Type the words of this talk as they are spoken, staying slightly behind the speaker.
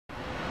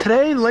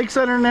Today,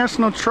 Lakeside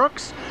International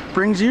Trucks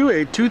brings you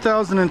a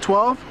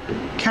 2012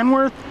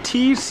 Kenworth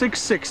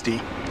T660.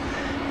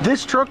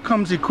 This truck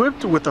comes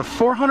equipped with a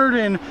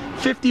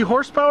 450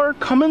 horsepower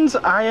Cummins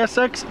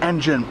ISX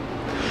engine.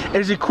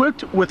 It is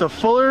equipped with a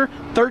fuller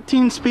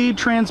 13-speed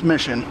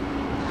transmission.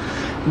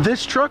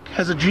 This truck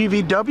has a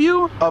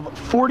GVW of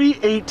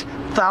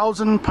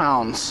 48,000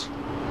 pounds.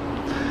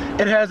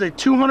 It has a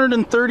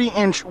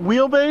 230-inch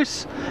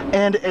wheelbase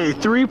and a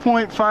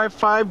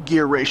 3.55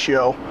 gear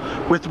ratio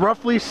with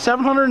roughly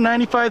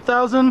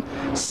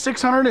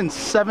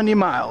 795,670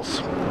 miles.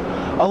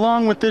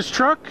 Along with this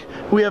truck,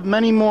 we have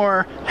many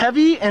more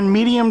heavy and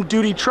medium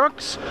duty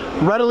trucks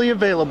readily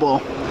available.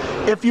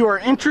 If you are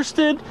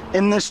interested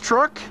in this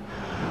truck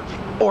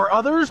or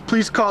others,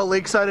 please call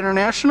Lakeside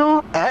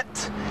International at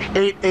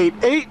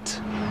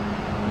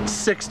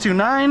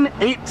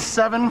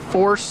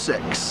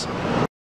 888-629-8746.